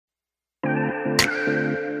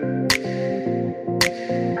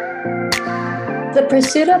The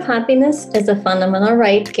pursuit of happiness is a fundamental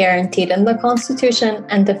right guaranteed in the Constitution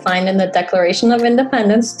and defined in the Declaration of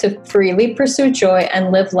Independence to freely pursue joy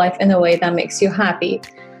and live life in a way that makes you happy,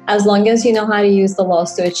 as long as you know how to use the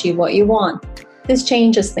laws to achieve what you want. This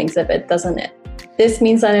changes things a bit, doesn't it? This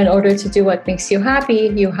means that in order to do what makes you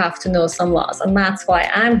happy, you have to know some laws, and that's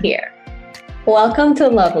why I'm here. Welcome to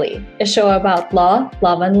Lovely, a show about law,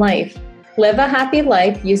 love, and life. Live a happy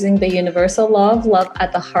life using the universal law of love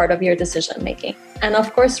at the heart of your decision making, and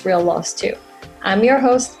of course, real laws too. I'm your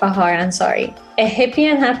host, Bahar Ansari, a hippie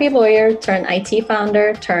and happy lawyer turned IT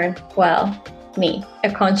founder turned, me,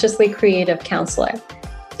 a consciously creative counselor.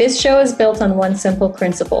 This show is built on one simple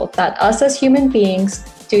principle that us as human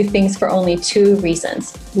beings do things for only two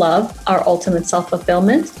reasons: love, our ultimate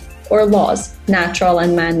self-fulfillment, or laws, natural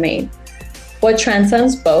and man-made. What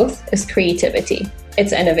transcends both is creativity.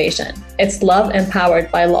 It's innovation. It's love empowered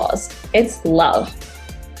by laws. It's love.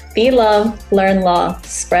 Be love, learn law,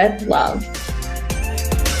 spread love.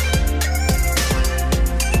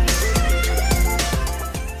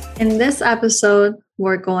 In this episode,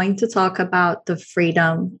 we're going to talk about the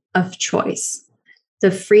freedom of choice.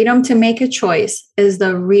 The freedom to make a choice is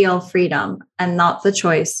the real freedom and not the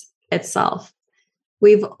choice itself.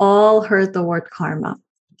 We've all heard the word karma.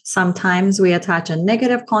 Sometimes we attach a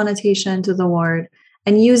negative connotation to the word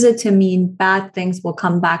and use it to mean bad things will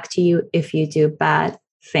come back to you if you do bad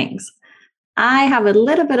things. I have a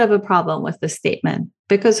little bit of a problem with this statement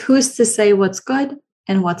because who's to say what's good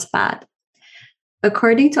and what's bad?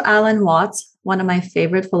 According to Alan Watts, one of my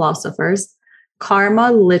favorite philosophers,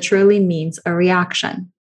 karma literally means a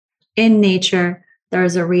reaction. In nature, there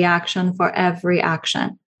is a reaction for every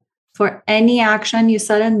action. For any action you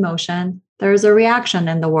set in motion, there is a reaction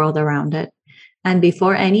in the world around it. And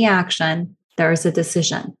before any action, there is a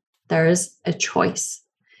decision. There is a choice.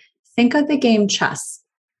 Think of the game chess.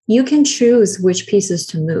 You can choose which pieces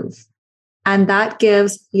to move. And that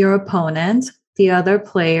gives your opponent, the other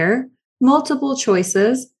player, multiple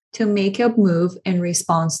choices to make a move in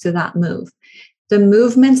response to that move. The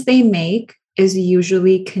movements they make is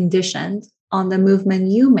usually conditioned on the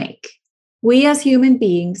movement you make. We as human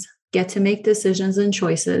beings get to make decisions and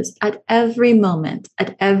choices at every moment,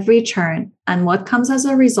 at every turn. And what comes as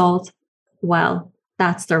a result? Well,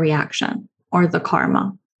 that's the reaction or the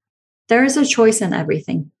karma. There is a choice in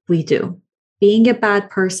everything we do. Being a bad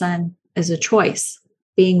person is a choice.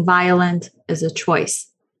 Being violent is a choice.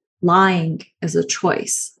 Lying is a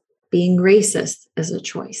choice. Being racist is a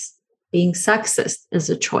choice. Being sexist is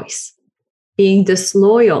a choice. Being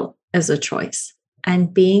disloyal is a choice.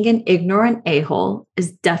 And being an ignorant a-hole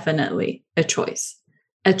is definitely a choice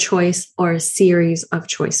or a series of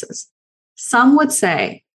choices. Some would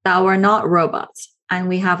say that we're not robots and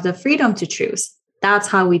we have the freedom to choose. That's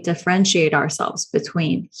how we differentiate ourselves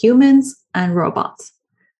between humans and robots.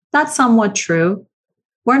 That's somewhat true.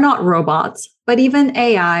 We're not robots, but even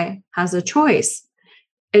AI has a choice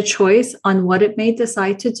on what it may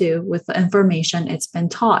decide to do with the information it's been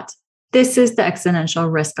taught. This is the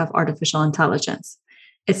exponential risk of artificial intelligence.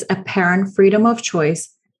 Its apparent freedom of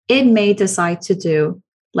choice, it may decide to do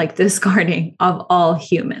like discarding of all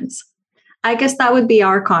humans. I guess that would be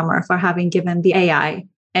our karma for having given the AI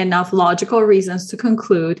enough logical reasons to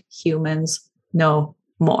conclude humans no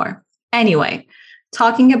more. Anyway,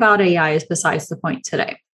 talking about AI is besides the point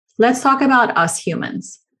today. Let's talk about us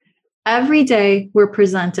humans. Every day, we're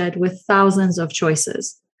presented with thousands of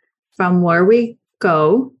choices. From where we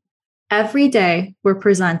go, every day, we're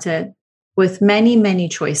presented with many, many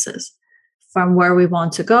choices. From where we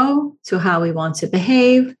want to go, to how we want to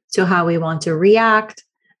behave, to how we want to react,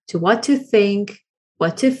 to what to think,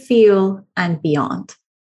 what to feel, and beyond.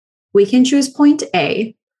 We can choose point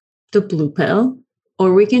A, the blue pill,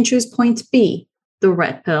 or we can choose point B, the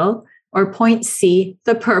red pill, or point C,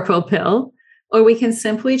 the purple pill, or we can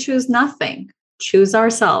simply choose nothing, choose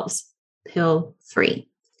ourselves, pill free.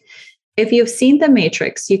 If you've seen The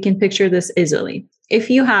Matrix, you can picture this easily. If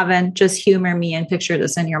you haven't, just humor me and picture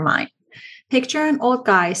this in your mind. Picture an old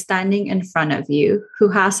guy standing in front of you who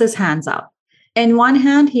has his hands out. In one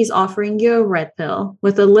hand, he's offering you a red pill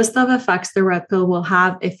with a list of effects the red pill will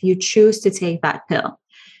have if you choose to take that pill.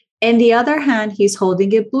 In the other hand, he's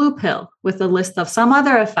holding a blue pill with a list of some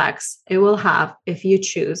other effects it will have if you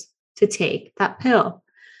choose to take that pill.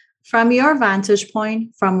 From your vantage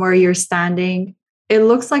point, from where you're standing, it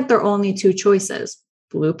looks like there are only two choices,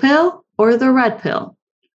 blue pill or the red pill.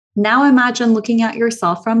 Now imagine looking at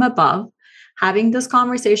yourself from above, having this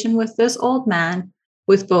conversation with this old man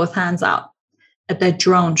with both hands out. At the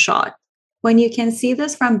drone shot. When you can see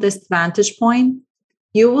this from this vantage point,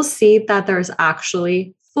 you will see that there's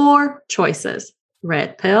actually 4 choices: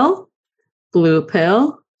 red pill, blue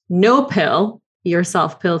pill, no pill,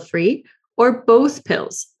 yourself pill free, or both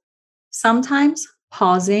pills. Sometimes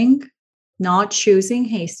pausing, not choosing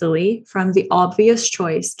hastily from the obvious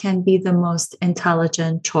choice can be the most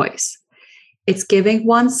intelligent choice. It's giving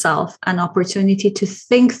oneself an opportunity to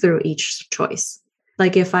think through each choice.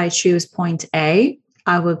 Like if I choose point A,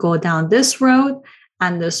 I will go down this road,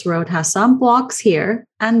 and this road has some blocks here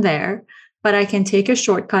and there, but I can take a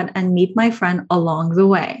shortcut and meet my friend along the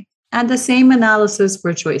way. And the same analysis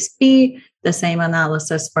for choice B, the same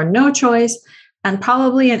analysis for no choice, and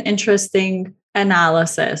probably an interesting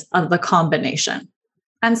analysis of the combination.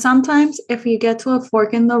 And sometimes if you get to a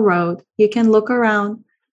fork in the road, you can look around,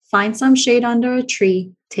 find some shade under a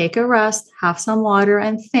tree, take a rest, have some water,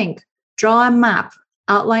 and think. Draw a map,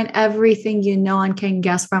 outline everything you know and can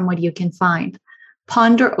guess from what you can find.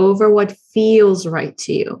 Ponder over what feels right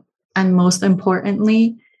to you. And most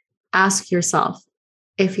importantly, ask yourself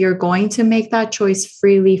if you're going to make that choice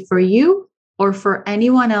freely for you or for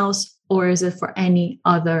anyone else, or is it for any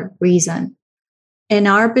other reason? In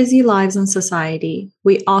our busy lives and society,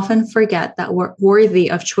 we often forget that we're worthy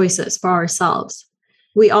of choices for ourselves.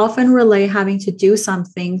 We often relay having to do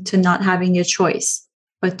something to not having a choice.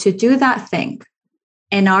 But to do that thing,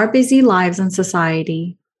 in our busy lives and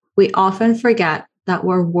society, we often forget that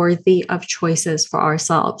we're worthy of choices for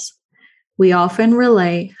ourselves. We often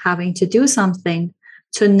relay having to do something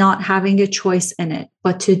to not having a choice in it,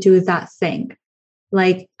 but to do that thing.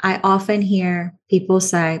 Like I often hear people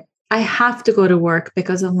say, I have to go to work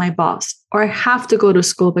because of my boss, or I have to go to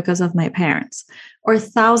school because of my parents, or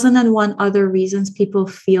 1,001 other reasons people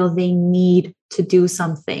feel they need to do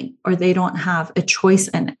something or they don't have a choice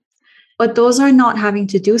in it. But those are not having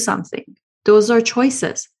to do something. Those are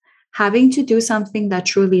choices. Having to do something that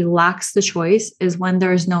truly lacks the choice is when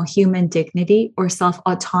there is no human dignity or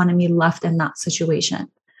self-autonomy left in that situation.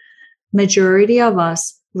 Majority of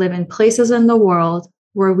us live in places in the world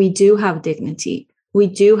where we do have dignity, we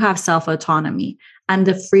do have self-autonomy, and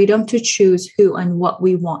the freedom to choose who and what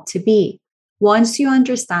we want to be. Once you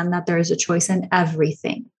understand that there is a choice in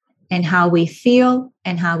everything, in how we feel,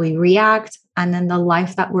 and how we react, and in the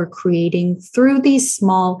life that we're creating through these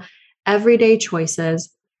small, everyday choices,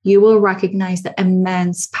 you will recognize the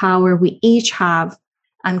immense power we each have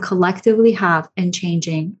and collectively have in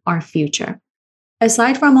changing our future.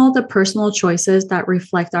 Aside from all the personal choices that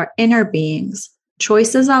reflect our inner beings,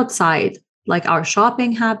 choices outside, like our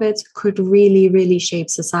shopping habits, could really, really shape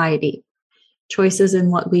society. Choices in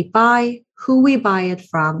what we buy, who we buy it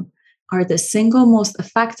from, are the single most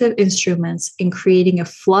effective instruments in creating a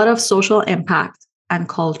flood of social impact and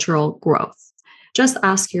cultural growth. Just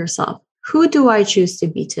ask yourself, who do I choose to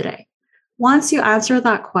be today? Once you answer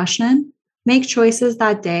that question, make choices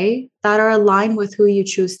that day that are aligned with who you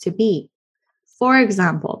choose to be. For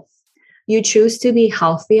example, you choose to be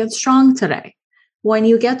healthy and strong today. When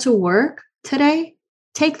you get to work today,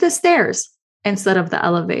 take the stairs instead of the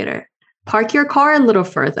elevator. Park your car a little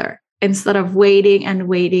further instead of waiting and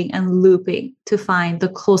looping to find the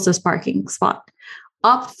closest parking spot.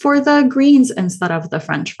 Opt for the greens instead of the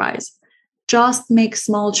French fries. Just make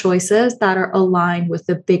small choices that are aligned with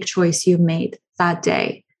the big choice you made that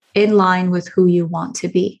day, in line with who you want to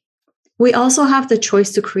be. We also have the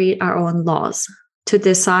choice to create our own laws, to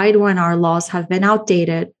decide when our laws have been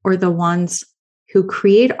outdated or the ones who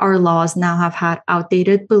create our laws now have had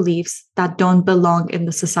outdated beliefs that don't belong in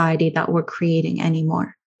the society that we're creating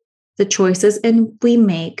anymore. The choices we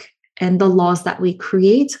make and the laws that we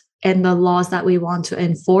create and the laws that we want to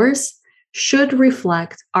enforce should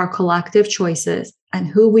reflect our collective choices and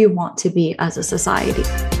who we want to be as a society.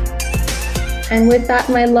 And with that,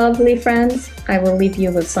 my lovely friends, I will leave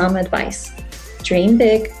you with some advice. Dream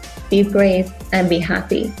big, be brave, and be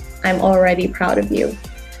happy. I'm already proud of you.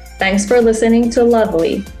 Thanks for listening to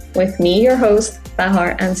Lovely with me, your host,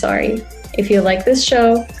 Bahar Ansari. If you like this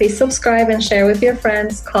show, please subscribe and share with your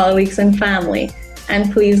friends, colleagues, and family.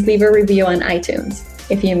 And please leave a review on iTunes.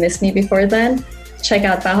 If you missed me before then, check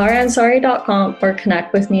out baharansari.com or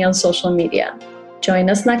connect with me on social media. Join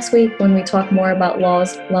us next week when we talk more about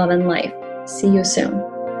laws, love, and life. See you soon.